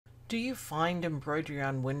Do you find embroidery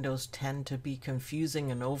on Windows 10 to be confusing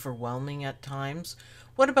and overwhelming at times?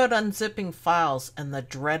 What about unzipping files and the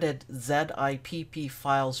dreaded ZIPP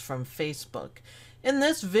files from Facebook? In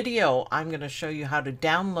this video, I'm going to show you how to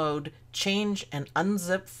download, change, and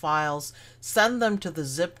unzip files, send them to the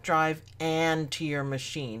zip drive and to your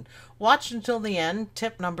machine. Watch until the end.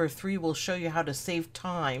 Tip number 3 will show you how to save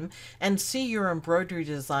time and see your embroidery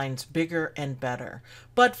designs bigger and better.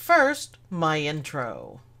 But first, my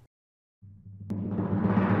intro.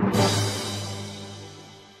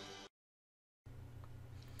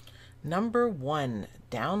 Number 1,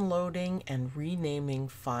 downloading and renaming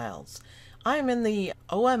files. I'm in the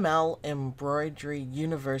OML Embroidery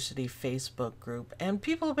University Facebook group, and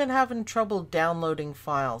people have been having trouble downloading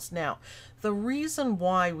files. Now, the reason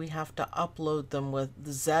why we have to upload them with the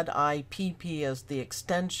ZIPP as the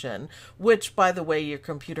extension, which, by the way, your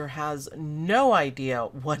computer has no idea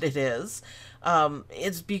what it is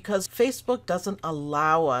because Facebook doesn't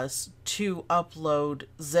allow us to upload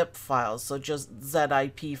zip files, so just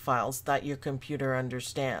ZIP files that your computer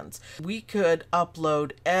understands. We could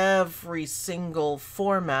upload every single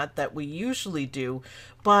format that we usually do,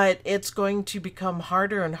 but it's going to become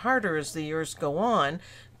harder and harder as the years go on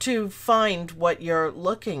to find what you're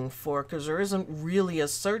looking for, because there isn't really a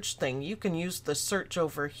search thing. You can use the search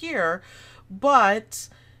over here, but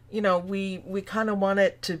you know, we kind of want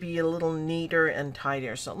it to be a little neater and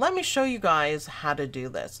tidier. So let me show you guys how to do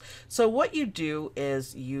this. So what you do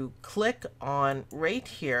is you click on right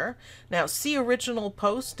here. Now, see, original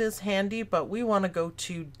post is handy, but we want to go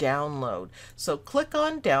to download. So click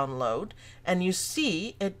on download, and you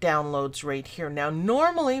see it downloads right here. Now,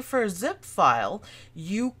 normally for a zip file,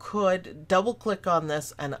 you could double click on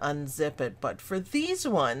this and unzip it. But for these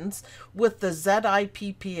ones with the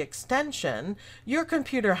ZIPP extension, your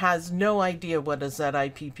computer has no idea what a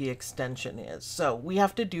ZIPP extension is. So we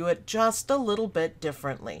have to do it just a little bit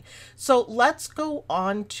differently. So let's go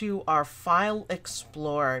on to our File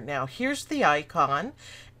Explorer. Now, here's the icon,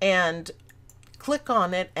 and click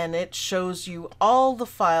on it and it shows you all the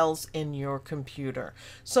files in your computer.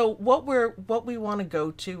 So what we want to go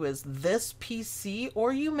to is this PC,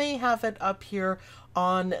 or you may have it up here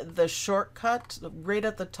on the shortcut right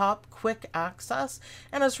at the top, quick access,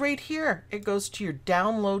 and it's right here. It goes to your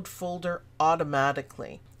download folder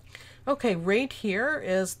automatically. Okay, right here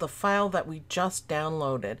is the file that we just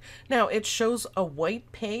downloaded. Now, it shows a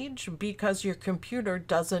white page because your computer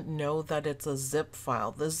doesn't know that it's a zip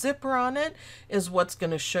file. The zipper on it is what's going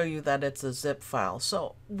to show you that it's a zip file.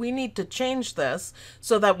 So we need to change this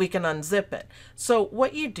so that we can unzip it. So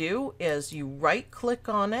what you do is you right-click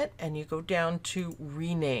on it and you go down to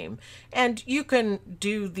rename. And you can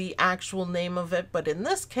do the actual name of it, but in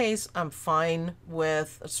this case, I'm fine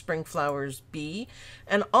with Spring Flowers B.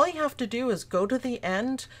 And all you have to do is go to the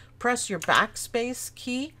end, press your backspace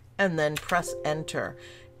key, and then press enter.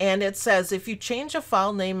 And it says if you change a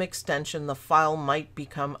file name extension, the file might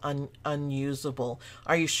become unusable.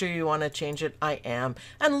 Are you sure you want to change it? I am.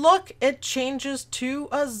 And look, it changes to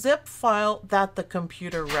a zip file that the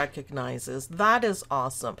computer recognizes. That is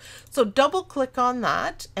awesome. So double click on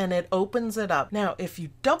that and it opens it up. Now, if you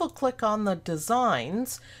double click on the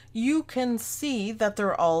designs, you can see that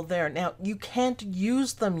they're all there. Now, you can't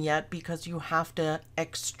use them yet because you have to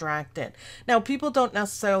extract it. Now, people don't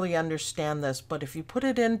necessarily understand this, but if you put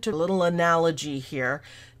it into a little analogy here,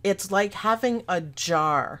 it's like having a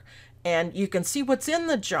jar. And you can see what's in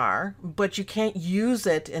the jar, but you can't use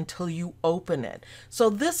it until you open it. So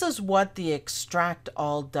this is what the extract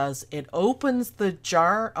all does. It opens the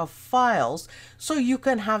jar of files so you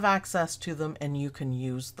can have access to them and you can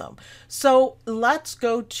use them. So let's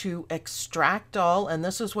go to extract all, and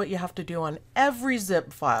this is what you have to do on every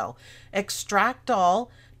zip file. Extract all,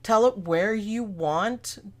 tell it where you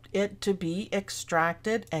want it to be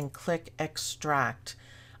extracted, and click extract.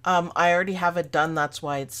 I already have it done, that's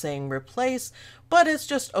why it's saying replace, but it's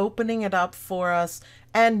just opening it up for us.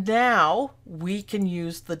 And now we can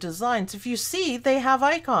use the designs. If you see, they have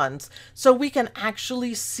icons, so we can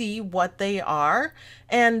actually see what they are,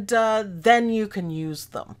 and then you can use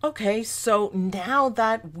them. Okay, so now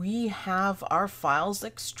that we have our files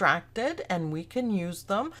extracted and we can use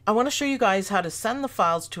them, I want to show you guys how to send the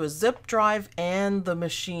files to a zip drive and the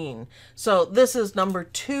machine. So this is number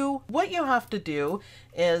 2. What you have to do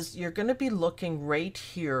is you're going to be looking right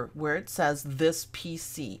here where it says this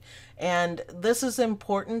PC. And this is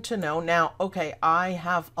important to know. Now, okay, I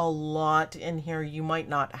have a lot in here. You might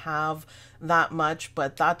not have that much,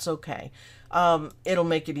 but that's okay. It'll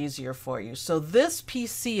make it easier for you. So this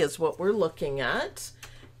PC is what we're looking at.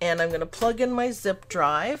 And I'm going to plug in my zip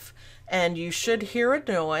drive, and you should hear a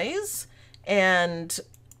noise. And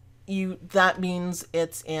that means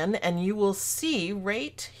it's in, and you will see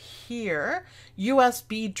right here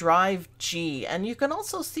USB drive G, and you can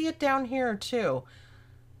also see it down here too.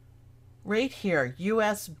 Right here,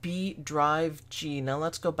 USB drive G. Now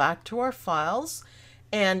let's go back to our files,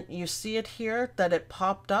 and you see it here that it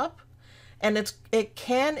popped up. And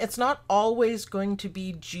it's not always going to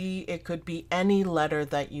be G. It could be any letter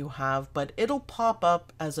that you have, but it'll pop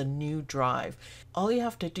up as a new drive. All you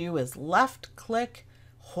have to do is left click,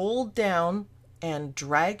 hold down, and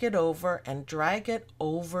drag it over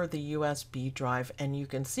the USB drive, and you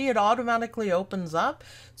can see it automatically opens up.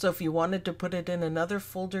 So if you wanted to put it in another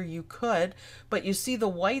folder, you could, but you see the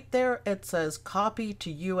white there, it says copy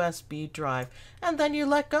to USB drive, and then you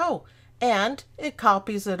let go. And it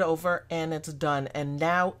copies it over and it's done. And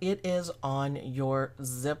now it is on your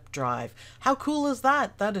zip drive. How cool is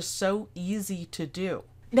that? That is so easy to do.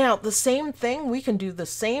 Now, the same thing, we can do the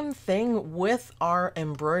same thing with our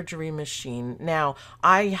embroidery machine. Now,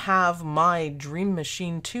 I have my Dream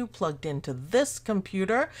Machine 2 plugged into this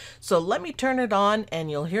computer. So let me turn it on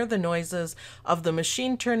and you'll hear the noises of the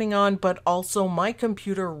machine turning on, but also my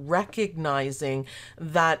computer recognizing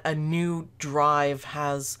that a new drive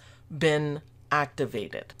has been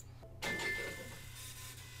activated.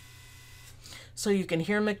 So you can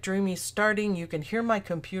hear McDreamy starting, you can hear my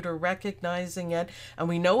computer recognizing it, and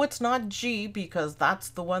we know it's not G because that's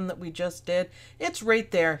the one that we just did. It's right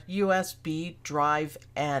there, USB drive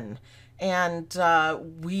N. And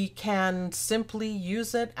we can simply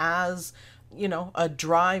use it as, you know, a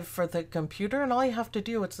drive for the computer, and all you have to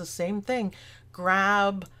do, it's the same thing.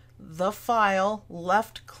 Grab the file,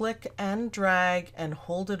 left click and drag and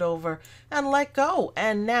hold it over and let go,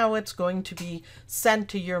 and now it's going to be sent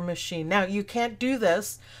to your machine. Now you can't do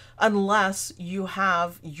this unless you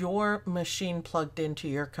have your machine plugged into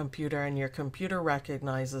your computer and your computer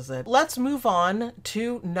recognizes it. Let's move on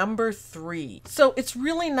to number 3. So it's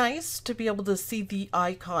really nice to be able to see the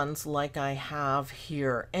icons like I have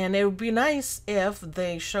here, and it would be nice if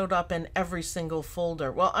they showed up in every single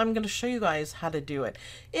folder. Well, I'm going to show you guys how to do it.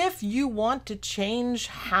 If you want to change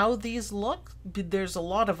how these look, there's a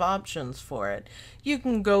lot of options for it. You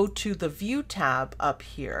can go to the View tab up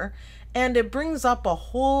here, and it brings up a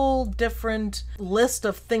whole different list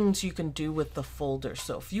of things you can do with the folder.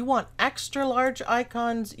 So if you want extra large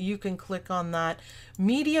icons, you can click on that.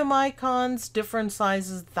 Medium icons, different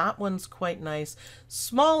sizes, that one's quite nice.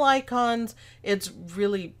 Small icons, it's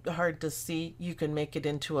really hard to see. You can make it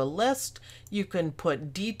into a list. You can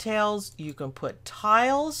put details, you can put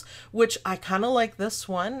tiles, which I kind of like this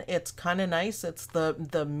one. It's kind of nice. It's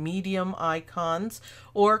the medium icons,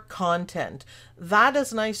 or content. That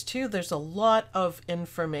is nice too. There's a lot of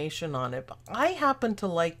information on it, but I happen to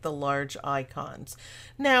like the large icons.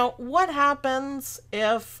 Now, what happens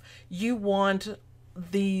if you want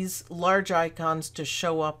these large icons to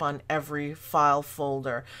show up on every file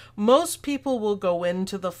folder? Most people will go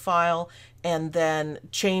into the file and then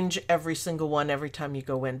change every single one every time you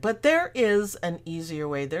go in. But there is an easier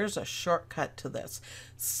way. There's a shortcut to this.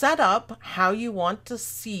 Set up how you want to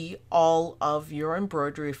see all of your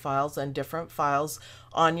embroidery files and different files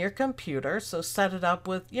on your computer. So set it up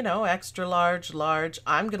with, you know, extra large, large.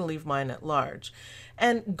 I'm going to leave mine at large.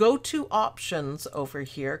 And go to options over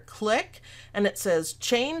here, click, and it says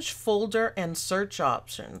change folder and search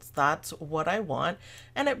options. That's what I want.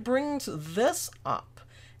 And it brings this up.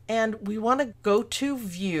 And we want to go to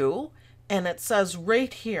view, and it says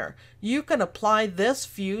right here, you can apply this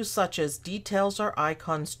view such as details or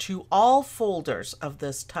icons to all folders of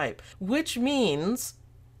this type, which means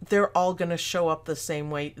they're all going to show up the same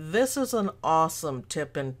way. This is an awesome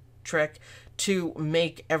tip and trick to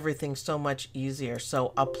make everything so much easier.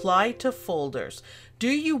 So apply to folders. Do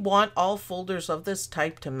you want all folders of this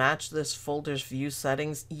type to match this folder's view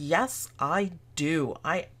settings? Yes, I do.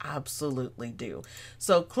 I absolutely do.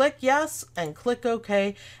 So click yes and click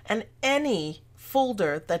OK, and any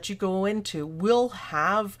folder that you go into will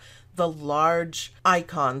have the large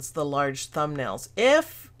icons, the large thumbnails.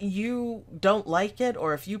 If you don't like it,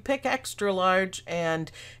 or if you pick extra large and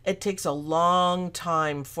it takes a long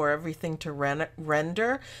time for everything to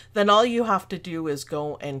render, then all you have to do is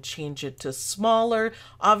go and change it to smaller.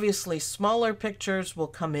 Obviously, smaller pictures will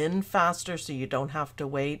come in faster, so you don't have to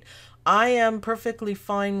wait. I am perfectly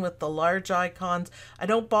fine with the large icons. I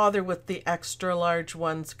don't bother with the extra large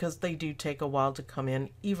ones because they do take a while to come in,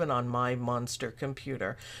 even on my monster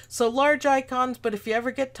computer. So large icons, but if you ever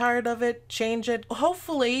get tired of it, change it.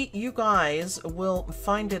 Hopefully you guys will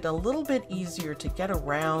find it a little bit easier to get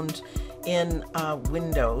around in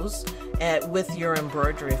Windows with your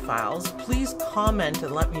embroidery files. Please comment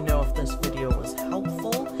and let me know if this video was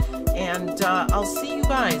helpful. And I'll see you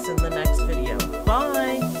guys in the next video.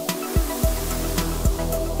 Bye!